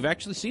 Steve, you've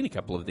actually seen a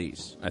couple of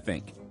these, I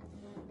think.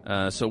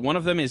 So one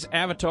of them is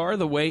Avatar,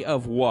 The Way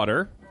of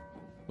Water,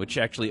 which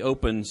actually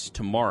opens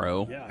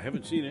tomorrow. Yeah, I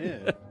haven't seen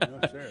it. No,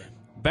 sir.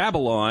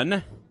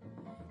 Babylon,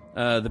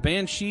 The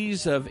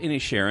Banshees of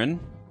Inisherin,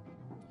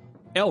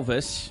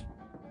 Elvis.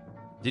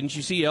 Didn't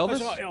you see Elvis? I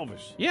saw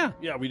Elvis. Yeah.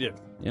 Yeah, we did.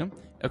 Yeah.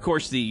 Of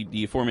course,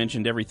 the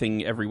aforementioned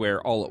Everything,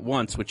 Everywhere, All at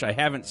Once, which I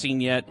haven't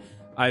seen yet.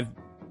 I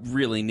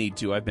really need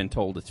to. I've been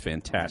told it's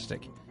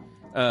fantastic.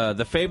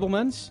 The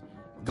Fabelmans,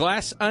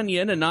 Glass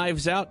Onion, a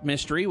Knives Out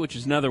mystery, which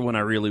is another one I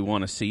really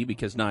want to see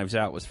because Knives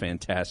Out was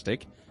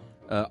fantastic.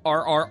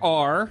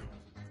 RRR,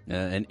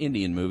 an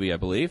Indian movie, I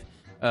believe.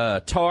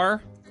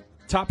 Tar,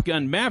 Top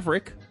Gun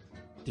Maverick.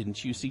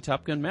 Didn't you see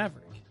Top Gun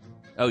Maverick?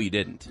 Oh, you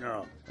didn't?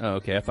 No. Oh,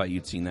 okay, I thought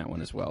you'd seen that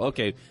one as well.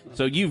 Okay,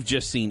 so you've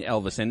just seen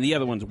Elvis, and the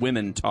other one's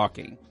Women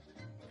Talking.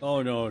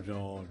 Oh,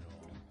 no.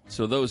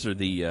 So those are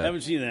the... I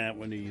haven't seen that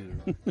one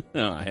either.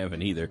 No, I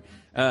haven't either.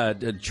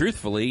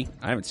 Truthfully,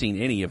 I haven't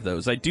seen any of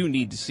those. I do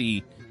need to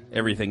see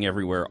Everything,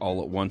 Everywhere,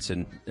 All at Once,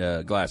 and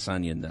Glass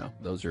Onion, though.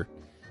 Those are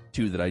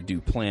two that I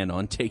do plan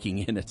on taking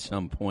in at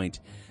some point.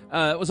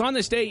 It was on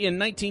this day in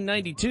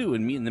 1992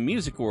 in the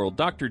music world.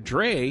 Dr.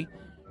 Dre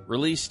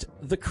released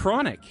The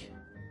Chronic.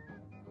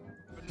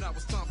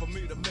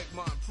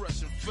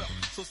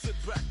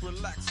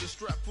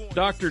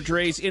 Dr.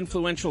 Dre's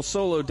influential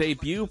solo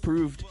debut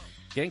proved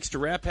gangsta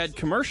rap had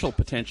commercial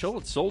potential.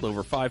 It sold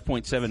over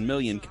 5.7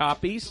 million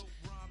copies.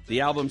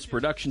 The album's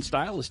production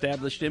style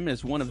established him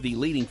as one of the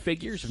leading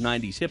figures of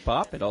 90s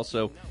hip-hop. It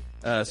also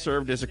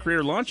served as a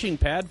career launching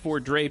pad for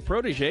Dre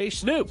protege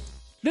Snoop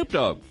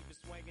Dogg.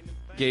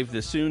 Gave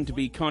the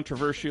soon-to-be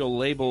controversial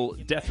label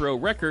Death Row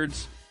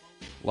Records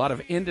a lot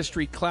of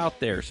industry clout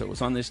there. So it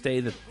was on this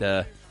day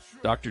that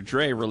Dr.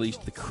 Dre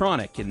released The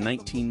Chronic in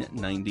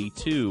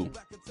 1992.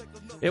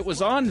 It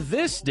was on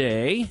this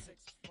day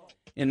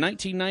in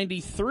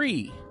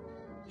 1993,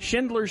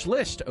 Schindler's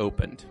List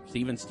opened.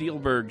 Steven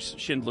Spielberg's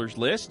Schindler's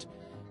List,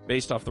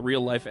 based off the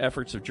real-life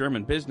efforts of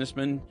German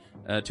businessmen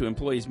to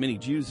employ as many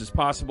Jews as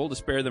possible to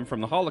spare them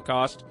from the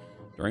Holocaust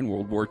during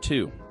World War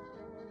II.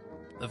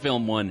 The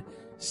film won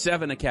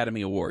 7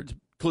 Academy Awards,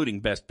 including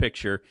Best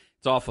Picture.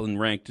 It's often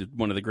ranked as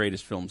one of the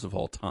greatest films of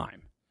all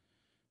time.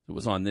 It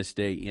was on this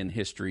day in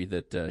history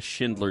that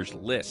Schindler's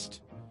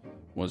List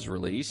was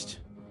released.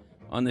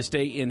 On this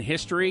day in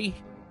history,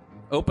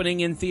 opening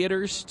in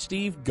theaters,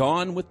 Steve,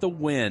 Gone with the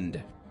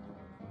Wind.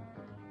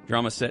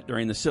 Drama set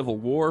during the Civil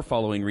War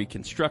following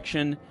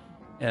Reconstruction,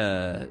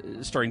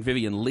 starring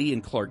Vivian Leigh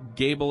and Clark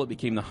Gable. It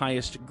became the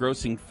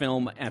highest-grossing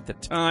film at the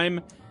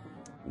time.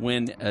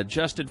 When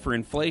adjusted for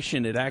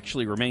inflation, it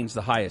actually remains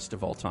the highest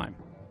of all time.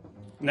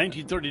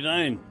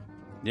 1939.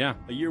 Yeah.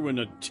 A year when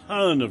a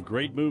ton of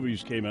great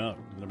movies came out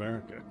in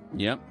America.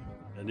 Yep.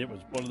 And it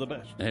was one of the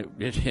best.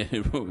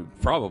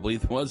 It probably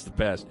was the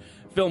best.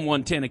 Film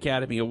won 10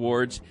 Academy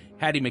Awards.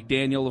 Hattie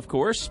McDaniel, of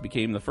course,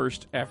 became the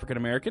first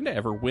African-American to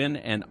ever win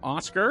an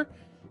Oscar.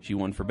 She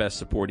won for Best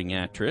Supporting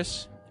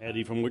Actress.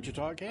 Hattie from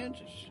Wichita,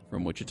 Kansas.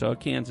 From Wichita,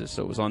 Kansas.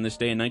 So it was on this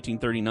day in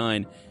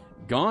 1939.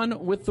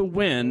 Gone with the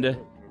Wind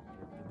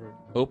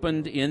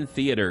opened in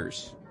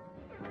theaters.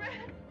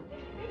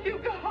 You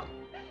go.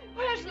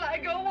 Where shall I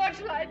go? What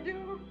shall I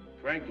do?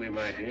 Frankly,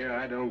 my dear,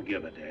 I don't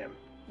give a damn.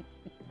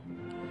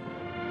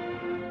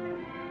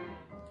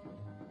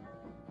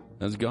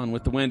 That was Gone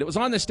with the Wind. It was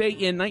on this day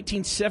in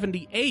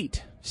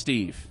 1978,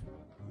 Steve.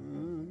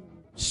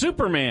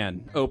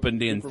 Superman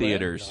opened in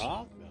theaters.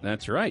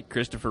 That's right.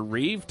 Christopher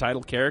Reeve,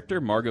 title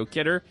character. Margot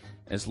Kidder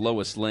as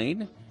Lois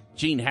Lane.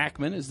 Gene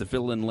Hackman as the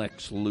villain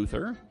Lex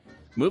Luthor.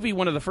 Movie,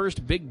 one of the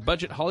first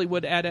big-budget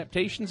Hollywood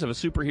adaptations of a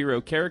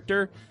superhero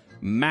character.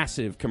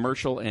 Massive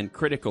commercial and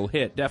critical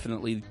hit.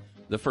 Definitely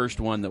the first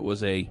one that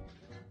was a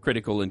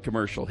critical and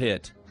commercial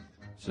hit.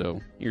 So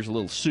here's a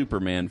little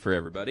Superman for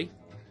everybody.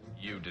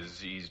 You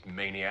diseased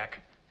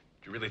maniac.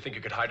 Do you really think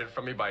you could hide it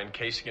from me by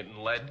encasing it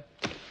in lead?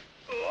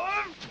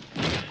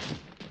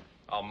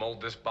 I'll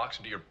mold this box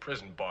into your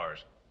prison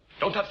bars.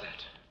 Don't touch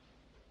that.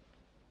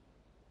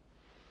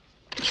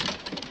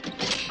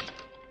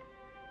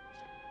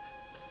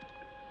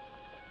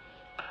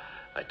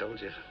 I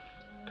told you.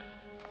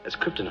 It's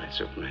kryptonite,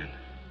 Superman.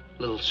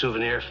 A little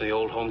souvenir from the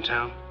old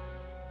hometown.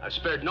 I've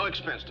spared no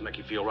expense to make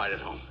you feel right at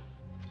home.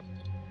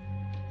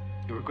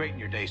 You were great in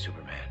your day,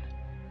 Superman.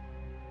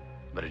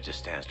 But it just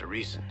stands to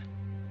reason.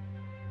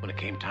 When it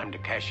came time to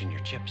cash in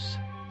your chips,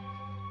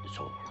 this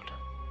old,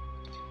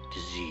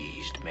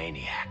 diseased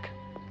maniac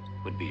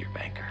would be your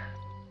banker.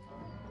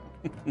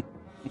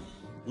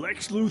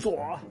 Lex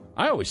Luthor.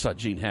 I always thought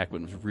Gene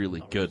Hackman was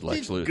really good,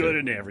 Lex Luthor. Good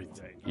in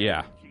everything.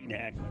 Yeah. Gene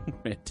Hackman.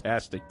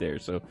 Fantastic there.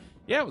 So,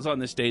 yeah, it was on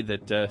this day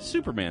that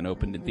Superman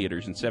opened in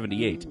theaters in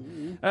 78.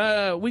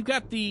 We've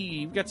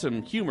got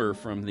some humor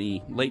from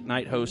the late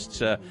night hosts.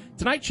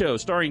 Tonight Show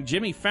starring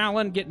Jimmy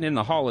Fallon, getting in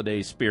the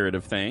holiday spirit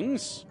of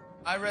things.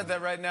 I read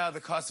that right now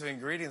the cost of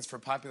ingredients for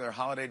popular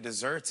holiday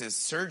desserts is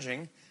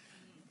surging.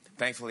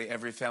 Thankfully,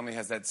 every family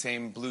has that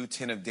same blue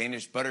tin of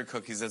Danish butter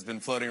cookies that's been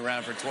floating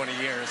around for 20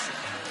 years.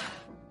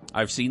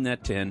 I've seen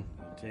that tin.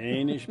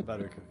 Danish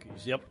butter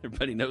cookies. Yep.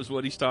 Everybody knows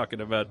what he's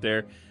talking about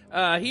there.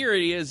 Here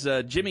he is,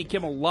 Jimmy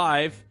Kimmel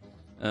Live.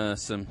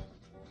 Some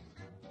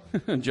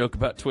joke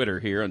about Twitter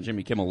here on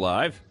Jimmy Kimmel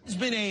Live. It's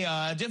been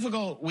a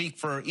difficult week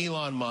for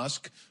Elon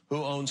Musk,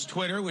 who owns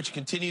Twitter, which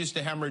continues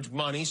to hemorrhage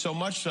money, so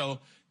much so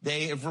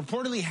they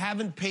reportedly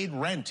haven't paid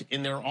rent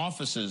in their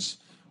offices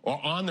or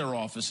on their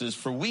offices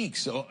for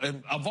weeks. So,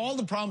 of all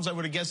the problems I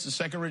would have guessed the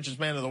second richest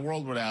man in the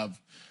world would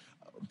have,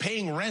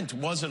 paying rent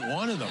wasn't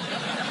one of them.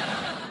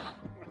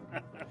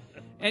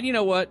 And you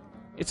know what?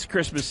 It's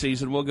Christmas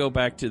season. We'll go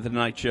back to the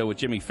night show with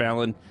Jimmy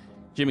Fallon.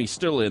 Jimmy's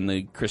still in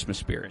the Christmas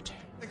spirit.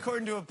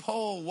 According to a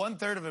poll,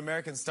 1/3 of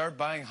Americans start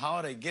buying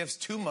holiday gifts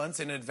 2 months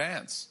in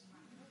advance.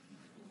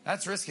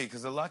 That's risky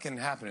because a lot can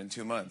happen in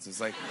 2 months. It's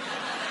like,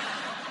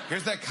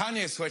 here's that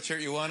Kanye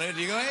sweatshirt you wanted.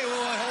 You go, hey,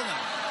 well, hold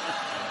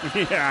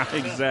on. Yeah,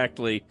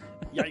 exactly.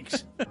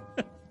 Yikes.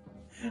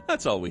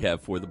 That's all we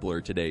have for the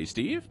Blur today,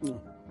 Steve.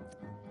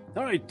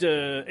 All right,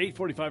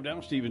 8:45 now,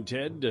 Steve and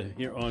Ted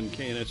here on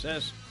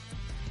KNSS.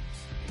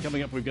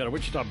 Coming up, we've got a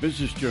Wichita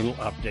Business Journal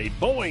update.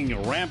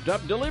 Boeing ramped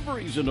up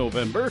deliveries in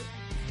November.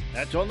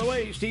 That's on the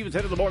way. Steve and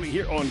Ted in the morning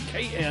here on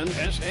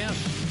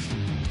KNSS.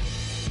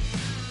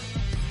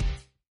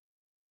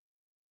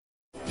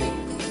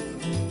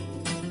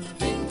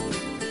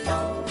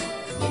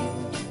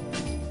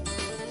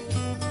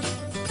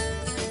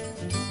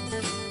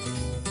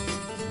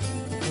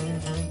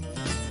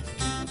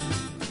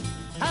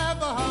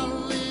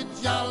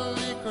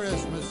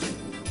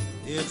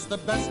 It's the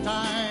best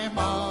time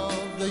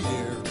of the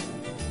year.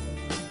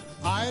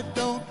 I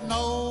don't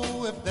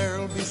know if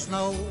there'll be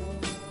snow,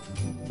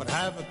 but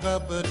have a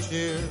cup of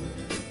cheer.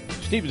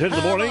 Steve and Ted in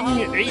the morning,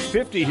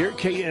 8:50 here at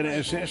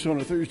KNSS on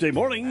a Thursday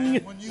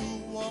morning.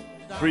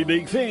 Three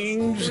big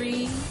things.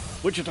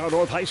 Wichita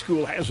North High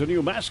School has a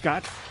new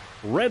mascot,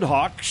 Red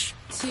Hawks.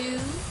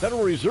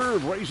 Federal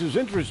Reserve raises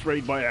interest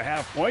rate by a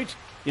half point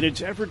in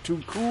its effort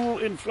to cool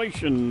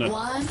inflation.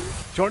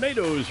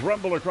 Tornadoes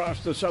rumble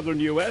across the southern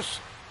U.S.,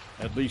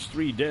 at least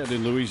 3 dead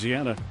in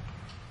Louisiana.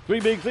 Three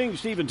big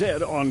things, Steve and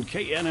Ted on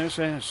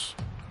KNSS.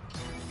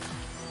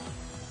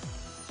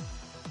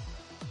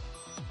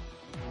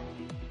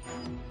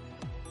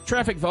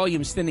 Traffic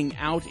volumes thinning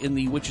out in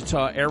the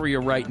Wichita area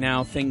right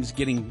now. Things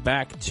getting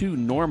back to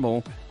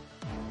normal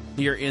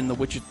here in the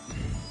Wichita.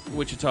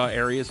 Wichita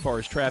area as far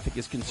as traffic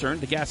is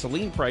concerned. The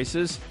gasoline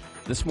prices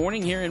this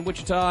morning here in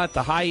Wichita at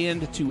the high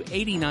end,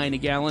 $2.89 a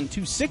gallon,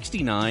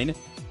 $2.69.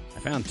 I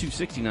found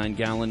 $2.69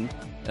 gallon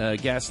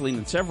gasoline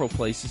in several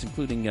places,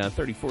 including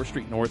 34th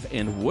Street North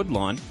and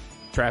Woodlawn.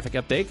 Traffic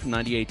update from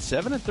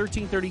 98.7 and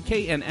 1330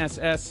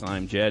 KNSS.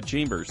 I'm Jad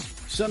Chambers.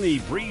 Sunny,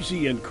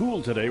 breezy, and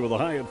cool today with a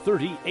high of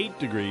 38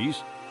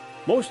 degrees.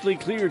 Mostly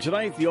clear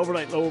tonight, the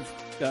overnight low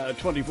of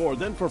 24.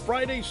 Then for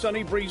Friday,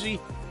 sunny, breezy,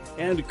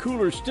 and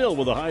cooler still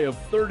with a high of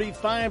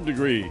 35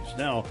 degrees.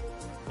 Now,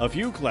 a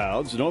few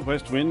clouds,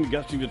 northwest wind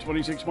gusting to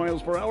 26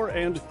 miles per hour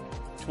and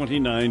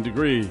 29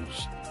 degrees.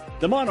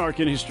 The Monarch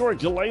in historic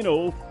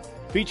Delano,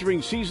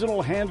 featuring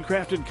seasonal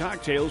handcrafted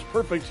cocktails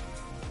perfect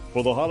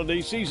for the holiday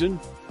season.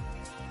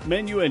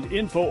 Menu and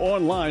info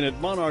online at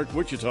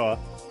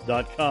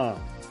monarchwichita.com.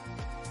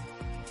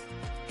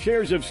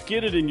 Shares have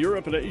skidded in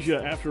Europe and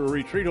Asia after a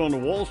retreat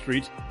on Wall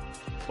Street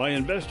by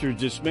investors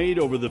dismayed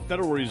over the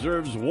Federal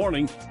Reserve's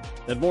warning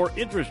that more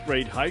interest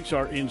rate hikes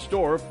are in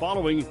store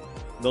following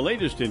the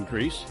latest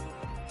increase.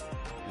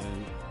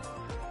 And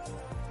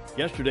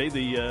yesterday,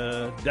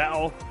 the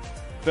Dow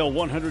fell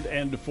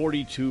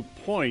 142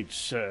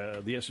 points.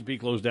 The S&P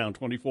closed down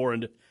 24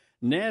 and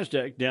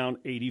NASDAQ down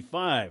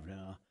 85.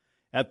 Now,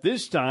 at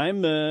this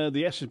time,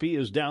 the S&P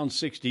is down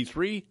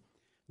 63.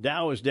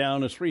 Dow is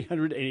down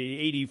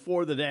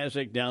 384. The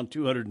NASDAQ down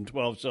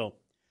 212. So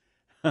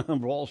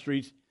Wall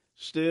Street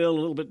still a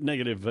little bit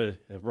negative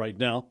right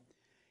now.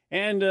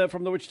 And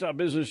from the Wichita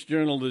Business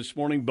Journal this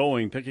morning,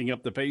 Boeing picking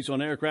up the pace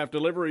on aircraft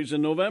deliveries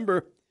in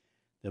November.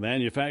 The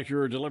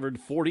manufacturer delivered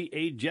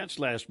 48 jets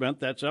last month.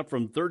 That's up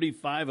from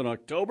 35 in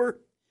October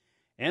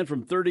and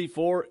from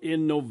 34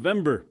 in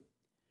November.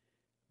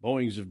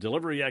 Boeing's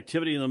delivery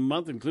activity in the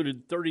month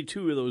included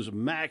 32 of those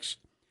MAX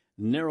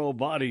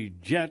narrow-body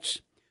jets.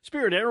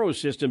 Spirit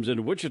AeroSystems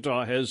in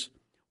Wichita has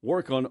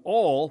work on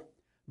all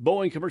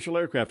Boeing commercial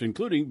aircraft,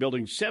 including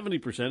building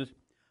 70%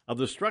 of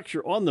the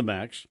structure on the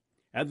MAX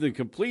and the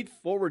complete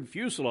forward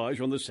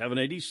fuselage on the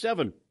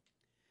 787.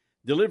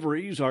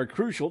 Deliveries are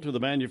crucial to the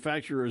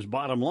manufacturer's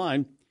bottom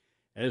line,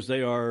 as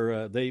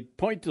they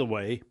point to the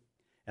way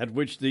at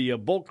which the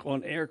bulk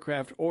on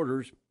aircraft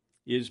orders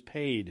is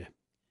paid.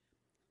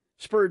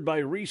 Spurred by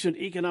recent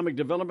economic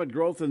development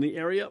growth in the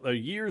area, a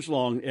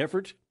years-long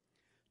effort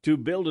to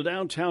build a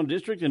downtown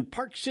district in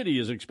Park City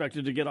is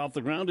expected to get off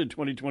the ground in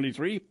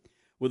 2023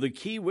 with a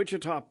key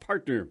Wichita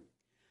partner.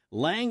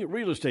 Lang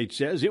Real Estate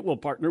says it will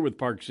partner with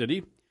Park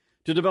City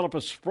to develop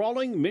a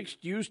sprawling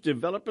mixed-use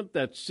development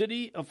that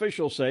city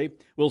officials say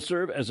will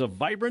serve as a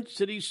vibrant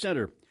city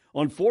center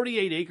on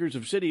 48 acres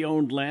of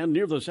city-owned land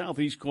near the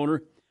southeast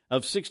corner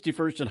of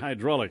 61st and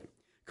Hydraulic.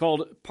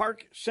 Called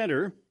Park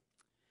Center,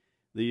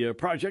 the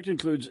project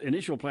includes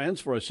initial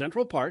plans for a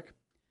central park,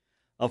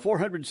 a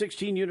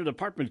 416-unit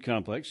apartment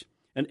complex,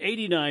 an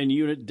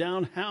 89-unit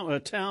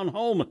town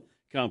home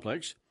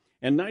complex,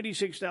 and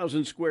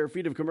 96,000 square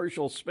feet of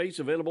commercial space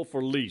available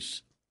for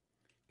lease.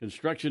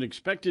 Construction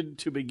expected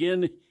to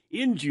begin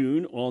in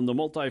June on the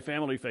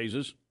multifamily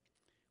phases,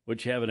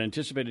 which have an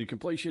anticipated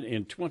completion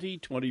in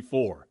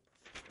 2024.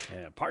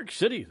 Park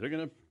City, they're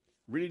going to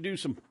really do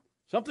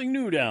something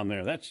new down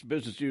there. That's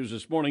business news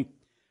this morning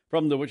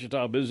from the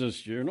Wichita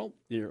Business Journal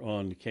here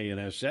on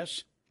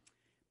KNSS.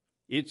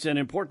 It's an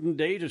important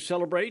day to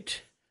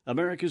celebrate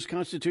America's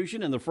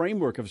Constitution and the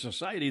framework of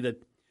society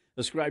that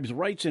ascribes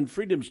rights and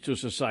freedoms to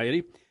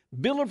society.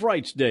 Bill of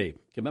Rights Day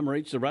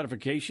commemorates the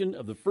ratification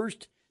of the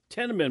first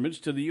 10 amendments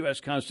to the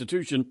U.S.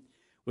 Constitution,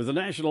 with the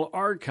National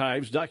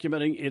Archives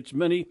documenting its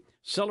many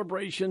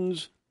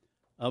celebrations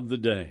of the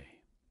day.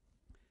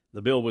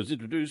 The bill was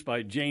introduced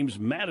by James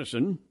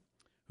Madison,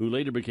 who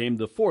later became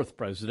the fourth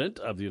president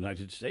of the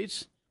United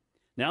States.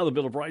 Now the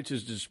Bill of Rights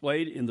is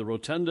displayed in the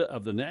rotunda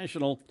of the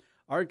National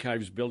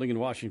Archives building in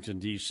Washington,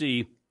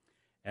 D.C.,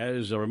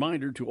 as a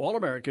reminder to all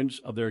Americans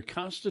of their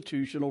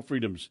constitutional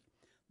freedoms.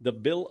 The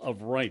Bill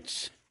of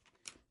Rights.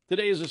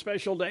 Today is a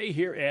special day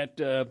here at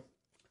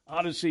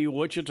Odyssey,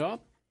 Wichita.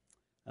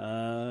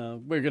 We're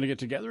going to get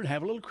together and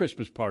have a little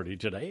Christmas party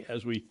today,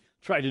 as we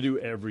try to do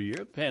every year.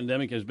 The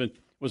pandemic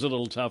was a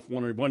little tough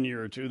one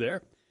year or two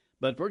there,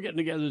 but we're getting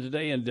together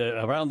today and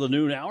around the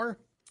noon hour,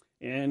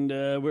 and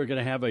we're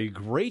going to have a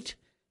great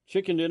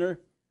chicken dinner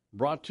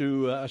brought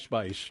to us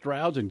by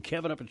Stroud's, and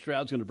Kevin up at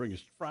Stroud's going to bring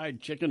us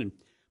fried chicken and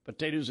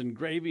potatoes and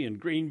gravy and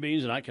green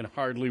beans, and I can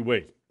hardly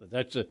wait. But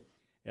that's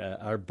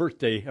our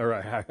birthday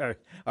or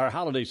our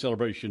holiday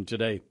celebration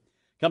today.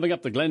 Coming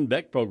up, the Glenn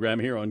Beck program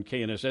here on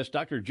KNSS.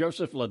 Dr.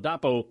 Joseph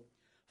Ladapo,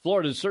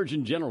 Florida's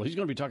Surgeon General. He's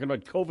going to be talking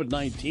about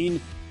COVID-19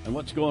 and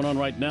what's going on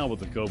right now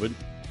with the COVID.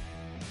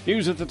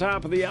 News at the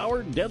top of the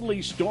hour.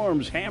 Deadly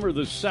storms hammer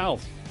the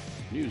South.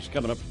 News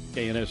coming up,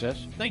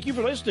 KNSS. Thank you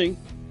for listening.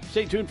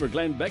 Stay tuned for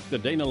Glenn Beck, the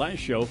Dana Lash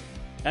Show,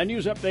 and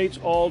news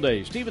updates all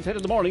day. Steve at 10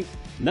 in the morning,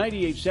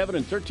 98.7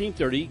 and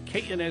 1330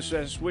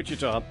 KNSS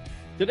Wichita.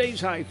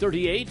 Today's high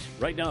 38.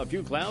 Right now a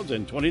few clouds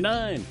and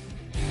 29.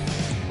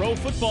 Pro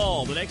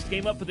football. The next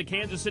game up for the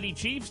Kansas City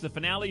Chiefs, the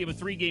finale of a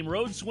 3-game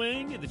road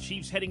swing. The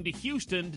Chiefs heading to Houston